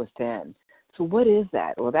consciousness within. So what is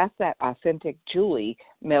that? Well, that's that authentic Julie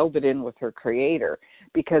melded in with her creator.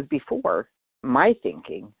 Because before, my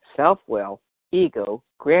thinking, self-will, ego,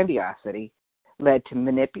 grandiosity led to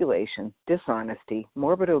manipulation, dishonesty,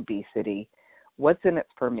 morbid obesity. What's in it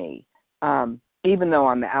for me? Even though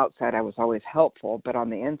on the outside I was always helpful, but on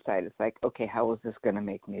the inside it's like, okay, how is this going to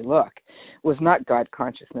make me look? It was not God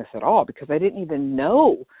consciousness at all, because I didn't even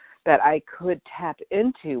know that I could tap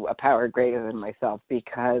into a power greater than myself,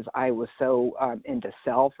 because I was so into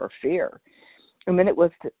self or fear. And then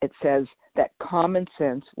it says that common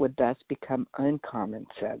sense would thus become uncommon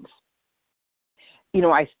sense.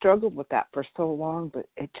 I struggled with that for so long, but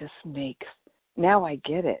it just now I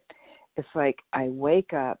get it. It's like I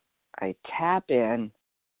wake up, I tap in,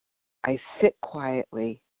 I sit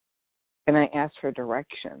quietly, and I ask for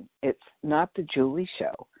direction. It's not the Julie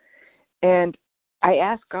show. And I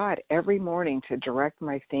ask God every morning to direct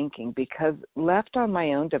my thinking, because left on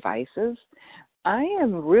my own devices, I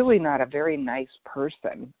am really not a very nice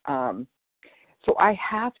person. So I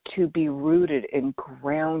have to be rooted and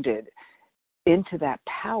grounded into that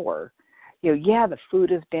power. The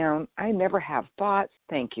food is down. I never have thoughts.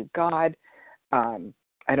 Thank you, God.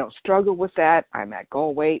 I don't struggle with that. I'm at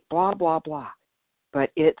goal weight, blah, blah, blah.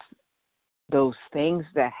 But it's those things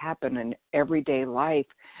that happen in everyday life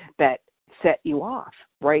that set you off,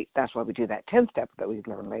 right? That's why we do that 10-step that we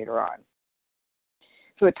learn later on.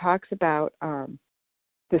 So it talks about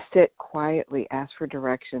to sit quietly, ask for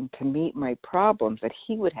direction, to meet my problems that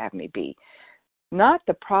he would have me be. Not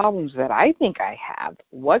the problems that I think I have.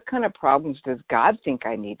 What kind of problems does God think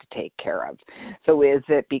I need to take care of? So is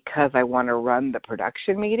it because I want to run the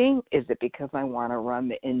production meeting? Is it because I want to run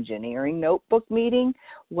the engineering notebook meeting?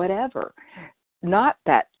 Whatever. Not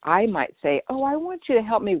that I might say, oh, I want you to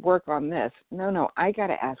help me work on this. No, I got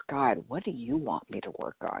to ask God, what do you want me to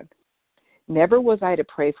work on? Never was I to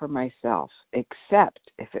pray for myself, except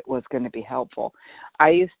if it was going to be helpful. I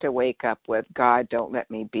used to wake up with, God, don't let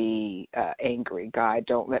me be angry. God,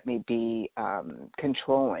 don't let me be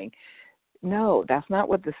controlling. No, that's not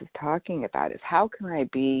what this is talking about. Is how can I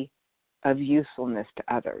be of usefulness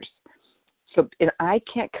to others? So and I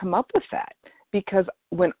can't come up with that, because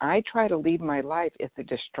when I try to lead my life, it's a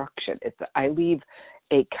destruction. I leave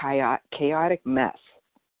a chaotic mess.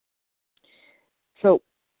 So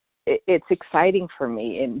it's exciting for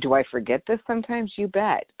me. And do I forget this sometimes? You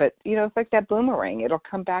bet. But, it's like that boomerang. It'll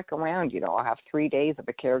come back around. I'll have 3 days of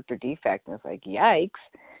a character defect, and it's like,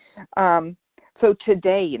 yikes. So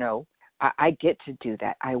today, I get to do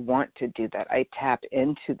that. I want to do that. I tap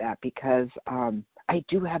into that because I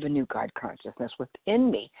do have a new God consciousness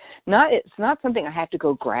within me. It's not something I have to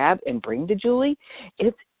go grab and bring to Julie.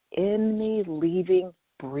 It's in me, living,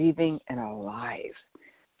 breathing, and alive.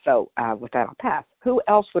 So with that, I'll pass. Who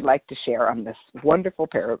else would like to share on this wonderful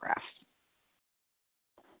paragraph?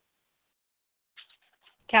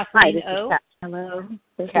 Kathleen O. Hello.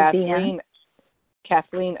 This is Deanne.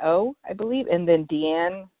 Kathleen O, I believe. And then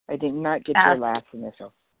Deanne, I did not get your last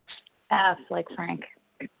initial. F like Frank.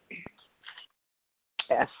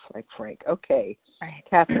 S like Frank. Okay. Right.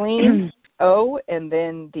 Kathleen O, and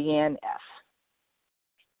then Deanne F.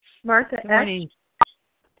 Martha Good morning.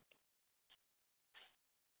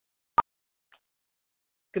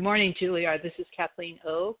 Good morning, Julie. This is Kathleen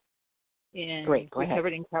O.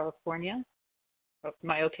 Recovered in California. Am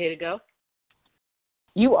I okay to go?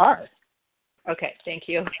 You are. Okay, thank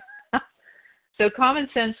you. So common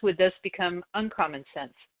sense would thus become uncommon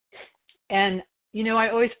sense. And, I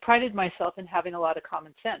always prided myself in having a lot of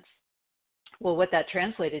common sense. Well, what that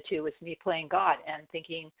translated to was me playing God and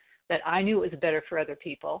thinking that I knew it was better for other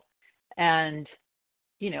people. And,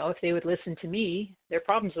 if they would listen to me, their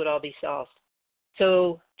problems would all be solved.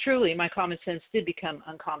 So truly, my common sense did become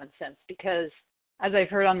uncommon sense because, as I've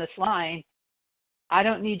heard on this line, I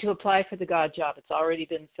don't need to apply for the God job. It's already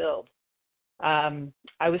been filled.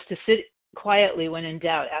 I was to sit quietly when in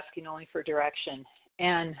doubt, asking only for direction.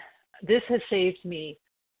 And this has saved me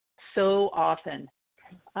so often.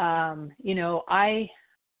 I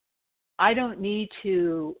don't need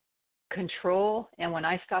to control. And when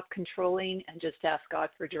I stop controlling and just ask God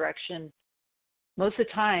for direction, most of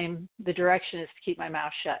the time, the direction is to keep my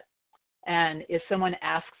mouth shut. And if someone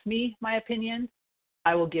asks me my opinion,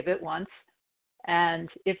 I will give it once. And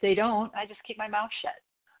if they don't, I just keep my mouth shut.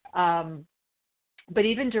 But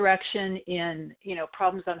even direction in,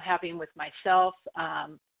 problems I'm having with myself,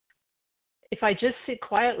 if I just sit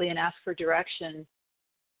quietly and ask for direction,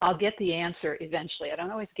 I'll get the answer eventually. I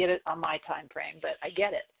don't always get it on my time frame, but I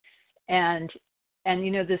get it. And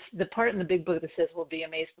the part in the big book that says we'll be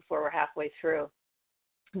amazed before we're halfway through.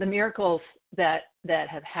 The miracles that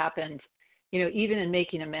have happened, even in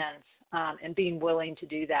making amends and being willing to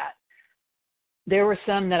do that. There were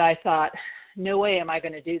some that I thought, no way am I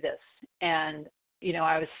going to do this. And,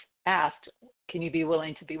 I was asked, can you be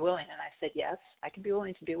willing to be willing? And I said, yes, I can be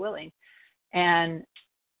willing to be willing. And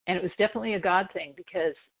it was definitely a God thing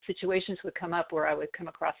because situations would come up where I would come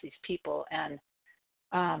across these people and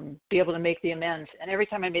be able to make the amends. And every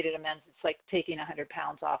time I made an amends, it's like taking 100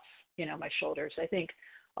 pounds off, my shoulders. I think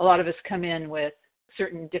a lot of us come in with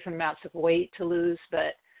certain different amounts of weight to lose,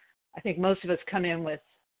 but I think most of us come in with,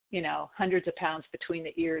 hundreds of pounds between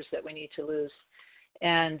the ears that we need to lose.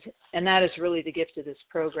 And that is really the gift of this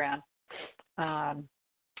program. And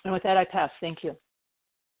with that, I pass. Thank you.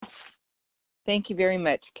 Thank you very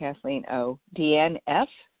much, Kathleen O. Deanne F.,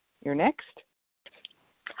 you're next.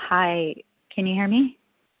 Hi, can you hear me?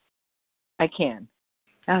 I can.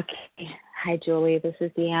 Okay. Hi, Julie. This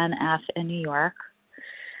is Deanne F. in New York.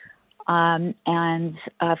 And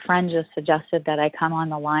a friend just suggested that I come on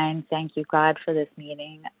the line. Thank you, God, for this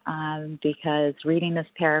meeting, because reading this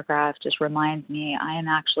paragraph just reminds me I am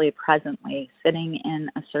actually presently sitting in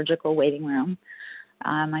a surgical waiting room.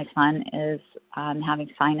 My son is having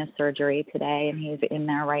sinus surgery today, and he's in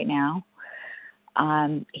there right now.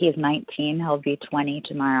 He is 19. He'll be 20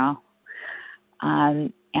 tomorrow.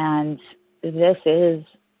 And this is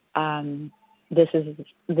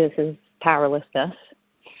powerlessness.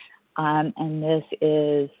 And this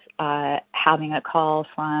is having a call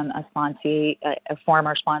from a sponsee, a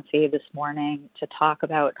former sponsee this morning to talk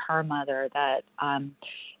about her mother that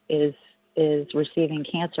is receiving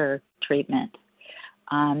cancer treatment.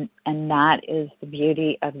 And that is the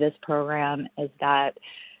beauty of this program is that,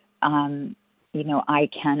 I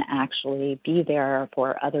can actually be there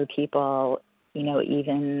for other people,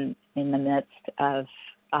 even in the midst of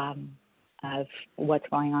what's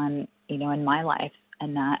going on, in my life.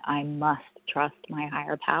 And that I must trust my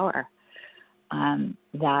higher power,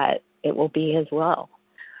 that it will be His will.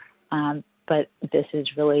 But this is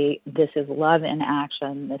love in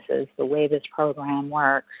action. This is the way this program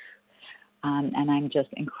works. And I'm just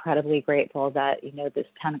incredibly grateful that, this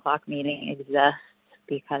 10 o'clock meeting exists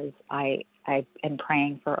because I am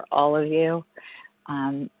praying for all of you.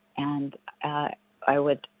 And I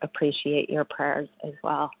would appreciate your prayers as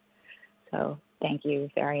well. So thank you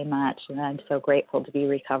very much, and I'm so grateful to be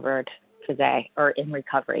recovered today, or in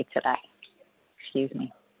recovery today. Excuse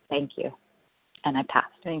me. Thank you. And I pass.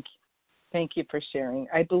 Thank you. Thank you for sharing.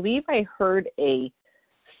 I believe I heard a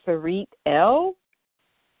Sarit L.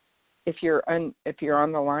 If you're on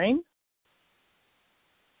the line.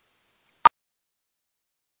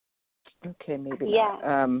 Okay, maybe yeah.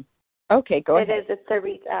 Not. Okay, go ahead. It is. It's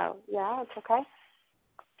Sarit L. Yeah, it's okay.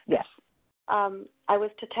 Yes. I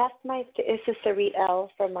was to test this is Sarit L.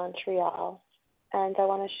 from Montreal, and I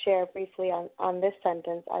want to share briefly on this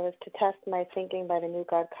sentence. I was to test my thinking by the new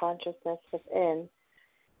God consciousness within.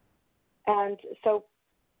 And so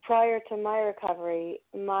prior to my recovery,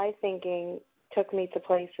 my thinking took me to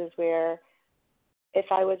places where if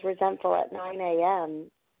I was resentful at 9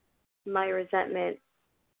 a.m., my resentment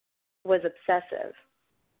was obsessive.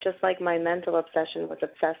 Just like my mental obsession was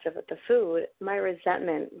obsessive with the food, my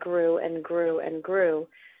resentment grew and grew and grew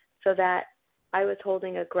so that I was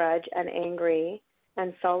holding a grudge and angry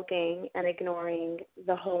and sulking and ignoring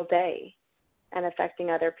the whole day and affecting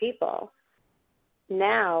other people.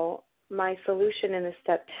 Now, my solution in the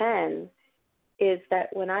step 10 is that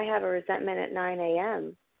when I have a resentment at 9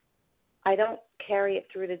 a.m., I don't carry it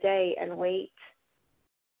through the day and wait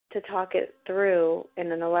to talk it through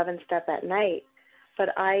in an 11th step at night. But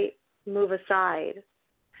I move aside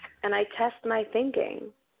and I test my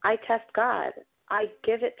thinking. I test God. I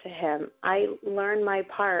give it to him. I learn my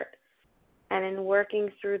part. And in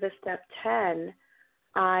working through the step 10,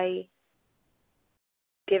 I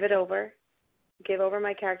give over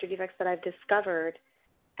my character defects that I've discovered,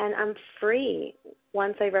 and I'm free.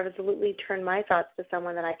 Once I resolutely turn my thoughts to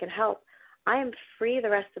someone that I can help, I am free the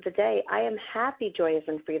rest of the day. I am happy, joyous,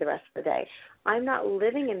 and free the rest of the day. I'm not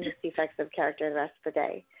living in these defects of character the rest of the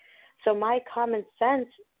day. So my common sense,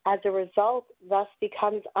 as a result, thus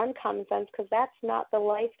becomes uncommon sense, because that's not the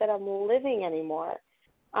life that I'm living anymore.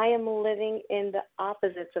 I am living in the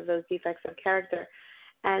opposites of those defects of character.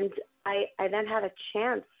 And I then have a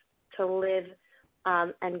chance to live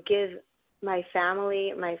and give my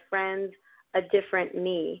family, my friends, a different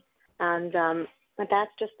me. And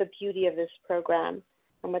that's just the beauty of this program.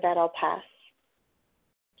 And with that, I'll pass.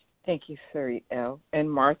 Thank you, Sari L. And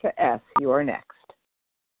Martha S., you are next.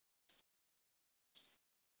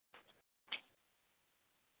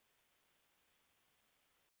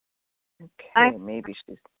 Okay, maybe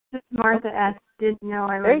she's... Martha S. Didn't know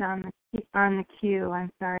I was on the queue.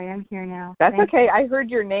 I'm sorry. I'm here now. That's okay. I heard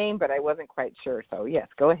your name, but I wasn't quite sure. So, yes,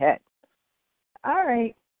 go ahead. All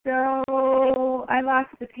right. So I lost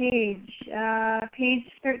the page. Page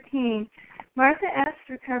 13. Martha S.,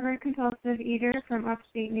 recovered compulsive eater from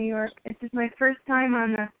upstate New York. This is my first time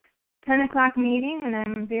on the 10 o'clock meeting, and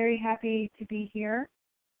I'm very happy to be here.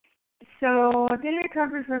 So I've been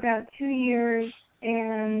recovered for about 2 years,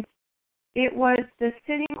 and it was the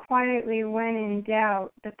sitting quietly when in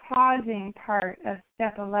doubt, the pausing part of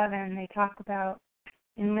step 11 they talk about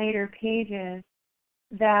in later pages,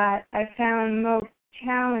 that I found most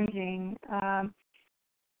challenging.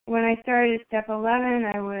 When I started step 11,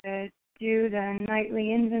 I would do the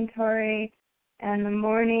nightly inventory and the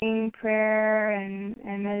morning prayer and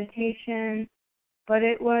meditation, but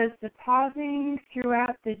it was the pausing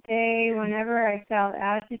throughout the day whenever I felt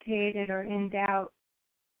agitated or in doubt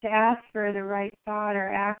to ask for the right thought or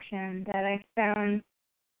action that I found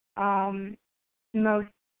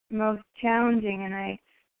most challenging. And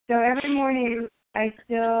so every morning I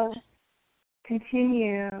still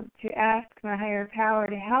continue to ask my higher power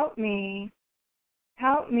to help me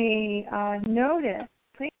notice.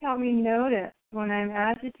 Please help me notice when I'm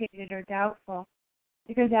agitated or doubtful,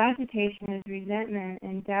 because agitation is resentment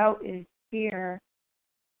and doubt is fear.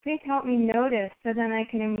 Please help me notice so then I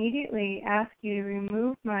can immediately ask you to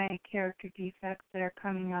remove my character defects that are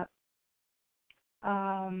coming up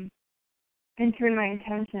and turn my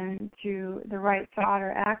attention to the right thought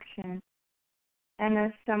or action. And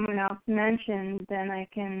as someone else mentioned, then I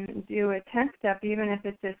can do a 10th step, even if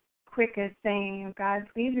it's as quick as saying, God,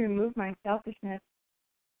 please remove my selfishness.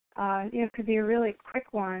 It could be a really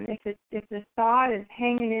quick one. If the thought is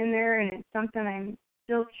hanging in there and it's something I'm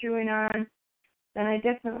still chewing on, then I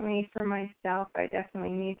definitely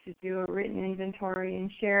need to do a written inventory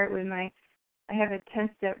and share it with I have a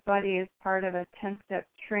 10-step buddy as part of a 10-step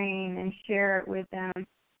train, and share it with them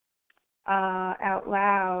out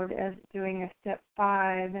loud as doing a step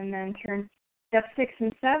 5, and then turn step 6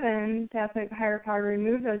 and 7 to ask the higher power to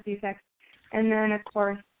remove those defects, and then, of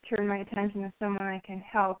course, turn my attention to someone I can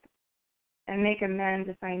help and make amends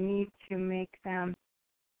if I need to make them.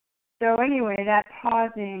 So anyway, that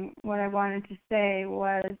pausing, what I wanted to say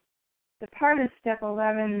was the part of step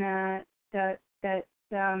 11 that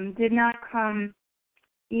did not come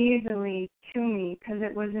easily to me, because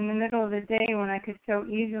it was in the middle of the day when I could so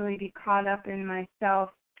easily be caught up in my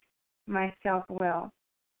self-will.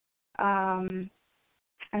 And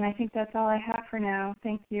I think that's all I have for now.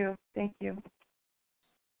 Thank you. Thank you.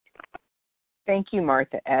 Thank you,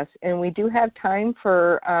 Martha S. And we do have time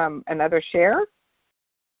for another share.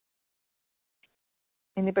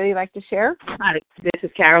 Anybody like to share? Hi, this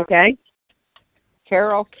is Carol K.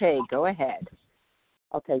 Carol K., go ahead.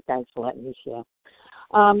 Okay, thanks for letting me share.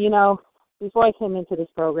 Before I came into this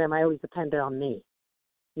program, I always depended on me.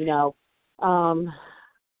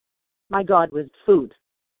 My God was food.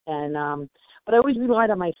 And but I always relied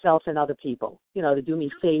on myself and other people, to do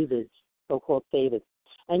me favors, so-called favors.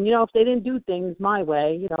 And, if they didn't do things my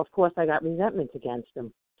way, of course I got resentment against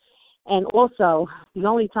them. And also, the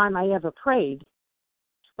only time I ever prayed,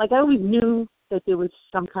 I always knew that there was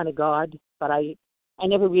some kind of God, but I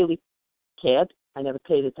never really cared. I never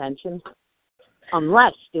paid attention,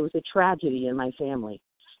 unless there was a tragedy in my family.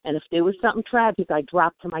 And if there was something tragic, I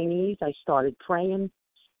dropped to my knees, I started praying,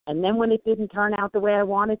 and then when it didn't turn out the way I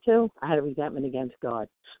wanted to, I had a resentment against God.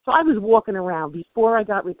 So I was walking around, before I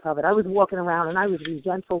got recovered, I was walking around and I was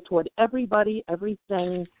resentful toward everybody,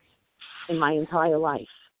 everything in my entire life.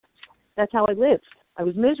 That's how I lived. I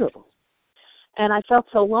was miserable. And I felt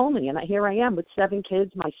so lonely, and here I am with 7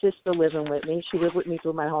 kids, my sister living with me. She lived with me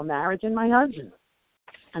through my whole marriage, and my husband.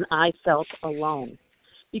 and I felt alone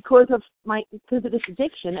because of this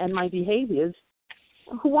addiction and my behaviors.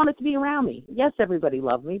 Who wanted to be around me? Yes, everybody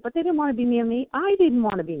loved me, but they didn't want to be near me. I didn't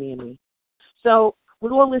want to be near me. So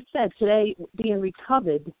with all this said, today, being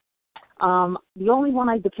recovered, the only one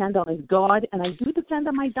I depend on is God, and I do depend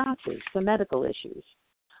on my doctors for medical issues.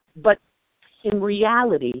 But in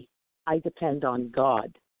reality, I depend on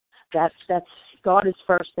God. That's God is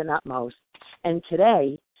first and utmost. And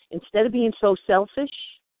today, instead of being so selfish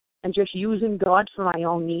and just using God for my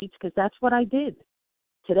own needs, because that's what I did,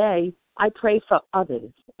 today I pray for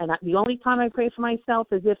others. And the only time I pray for myself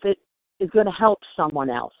is if it is going to help someone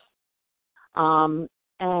else.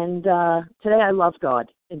 Today I love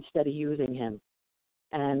God instead of using him.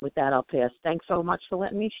 And with that, I'll pass. Thanks so much for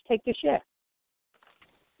letting me take the share.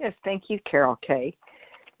 Yes, thank you, Carol Kay.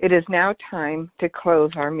 It is now time to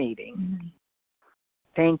close our meeting. Mm-hmm.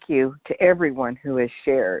 Thank you to everyone who has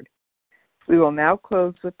shared. We will now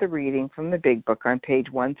close with the reading from the Big Book on page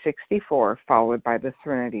 164, followed by the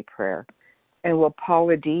Serenity Prayer. And will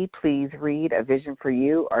Paula D. please read A Vision for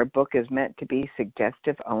You? Our book is meant to be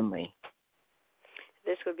suggestive only.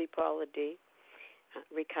 This would be Paula D.,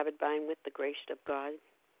 recovered by and with the grace of God,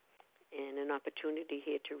 and an opportunity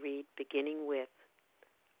here to read, beginning with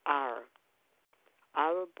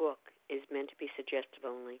Our book is meant to be suggestive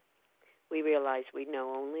only. We realize we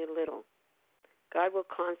know only a little. God will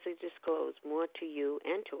constantly disclose more to you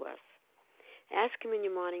and to us. Ask him in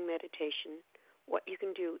your morning meditation what you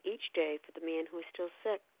can do each day for the man who is still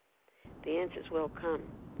sick. The answers will come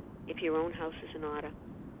if your own house is in order.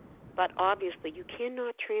 But obviously, you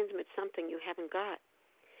cannot transmit something you haven't got.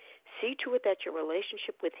 See to it that your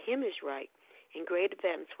relationship with him is right, and great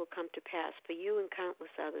events will come to pass for you and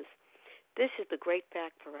countless others. This is the great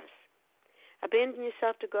fact for us. Abandon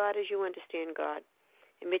yourself to God as you understand God.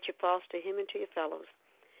 Admit your faults to him and to your fellows.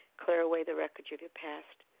 Clear away the wreckage of your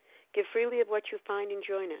past. Give freely of what you find and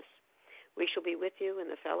join us. We shall be with you in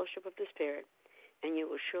the fellowship of the Spirit, and you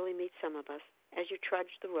will surely meet some of us as you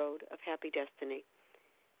trudge the road of happy destiny.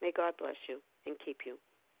 May God bless you and keep you.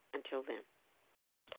 Until then.